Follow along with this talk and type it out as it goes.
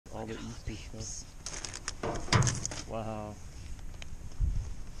all the Easter stuff. Wow.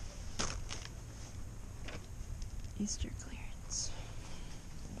 Easter clearance.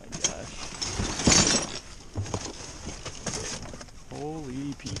 Oh my gosh.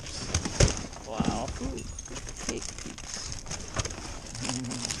 Holy Peeps. Wow. Ooh, fake Peeps.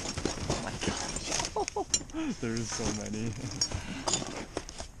 Oh my gosh. There's so many.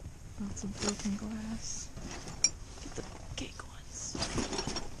 Lots of broken glass. Get the cake ones.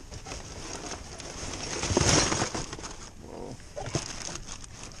 Whoa.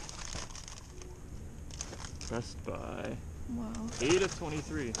 Best Buy. Wow. 8 of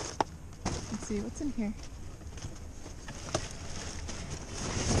 23. Let's see what's in here.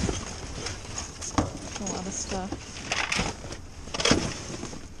 A lot of stuff.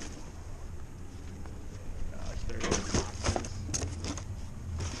 Gosh, there is boxes.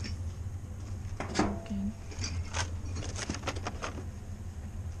 Broken.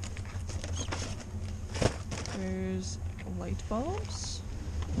 There's light bulbs.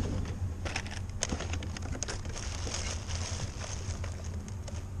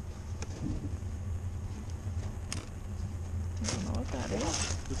 I don't know what that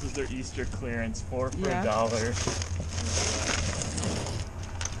is. This is their Easter clearance, 4 for Yeah. $1.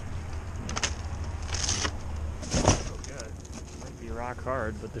 So good. Might be rock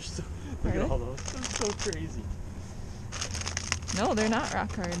hard, but they're so look at Really? all those. They're so crazy. No, they're not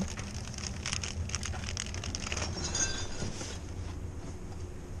rock hard.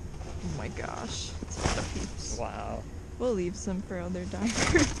 Oh my gosh. It's a lot of Peeps. Wow. We'll leave some for other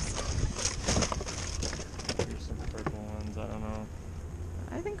divers. Here's some purple ones. I don't know.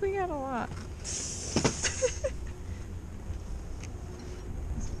 I think we got a lot.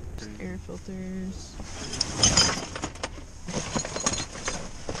 Air filters.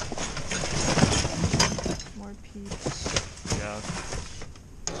 More Peeps. Yeah.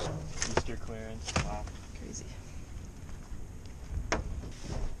 Easter clearance. Wow. Crazy.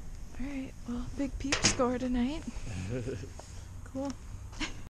 Alright, well, big Peep score tonight. Cool.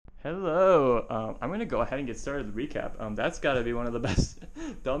 Hello. I'm gonna go ahead and get started with the recap. That's got to be one of the best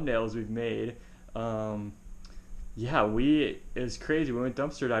thumbnails we've made. Yeah, it's crazy. We went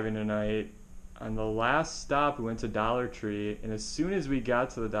dumpster diving tonight. On the last stop, we went to Dollar Tree, and as soon as we got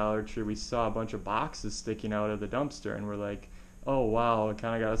to the Dollar Tree, we saw a bunch of boxes sticking out of the dumpster, and we're like, "Oh wow!" It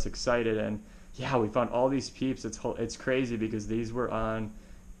kind of got us excited, and yeah, we found all these Peeps. It's crazy because these were on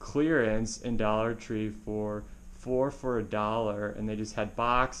clearance in Dollar Tree for 4 for $1, and they just had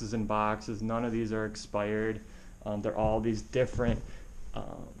boxes and boxes. None of these are expired. They're all these different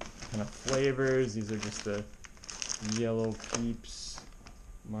kind of flavors. These are just the yellow Peeps,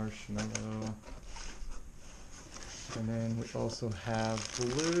 marshmallow, and then we also have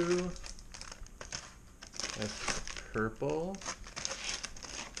blue, that's purple,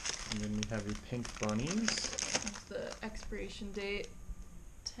 and then we have your pink bunnies. That's the expiration date,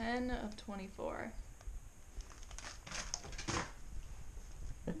 10 of 24.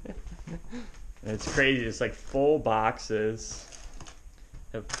 It's crazy. It's like full boxes.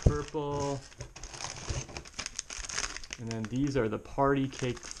 Have purple. And then these are the party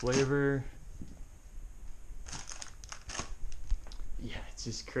cake flavor. Yeah, it's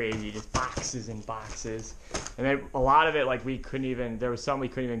just crazy. Just boxes and boxes. And then a lot of it, like there was some we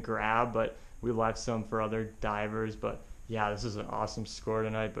couldn't even grab, but we left some for other divers. But yeah, this is an awesome score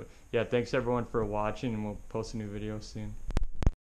tonight. But yeah, thanks everyone for watching, and we'll post a new video soon.